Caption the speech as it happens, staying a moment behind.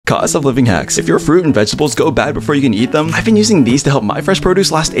Cost of living hacks. If your fruit and vegetables go bad before you can eat them, I've been using these to help my fresh produce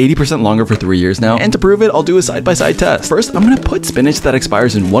last 80% longer for 3 years now. And to prove it, I'll do a side-by-side test. First, I'm gonna put spinach that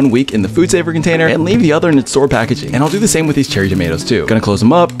expires in 1 week in the food saver container and leave the other in its store packaging. And I'll do the same with these cherry tomatoes too. Gonna close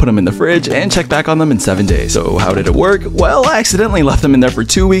them up, put them in the fridge, and check back on them in 7 days. So how did it work? Well, I accidentally left them in there for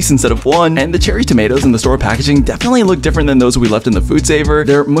 2 weeks instead of 1, and the cherry tomatoes in the store packaging definitely look different than those we left in the food saver.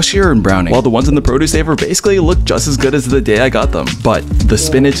 They're mushier and browning, while the ones in the produce saver basically look just as good as the day I got them. But the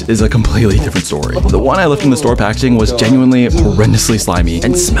spinach is a completely different story. The one I left in the store packaging was genuinely horrendously slimy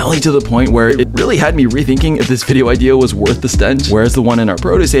and smelly to the point where it really had me rethinking if this video idea was worth the stench, whereas the one in our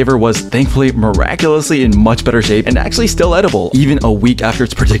produce saver was thankfully miraculously in much better shape and actually still edible even a week after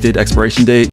its predicted expiration date.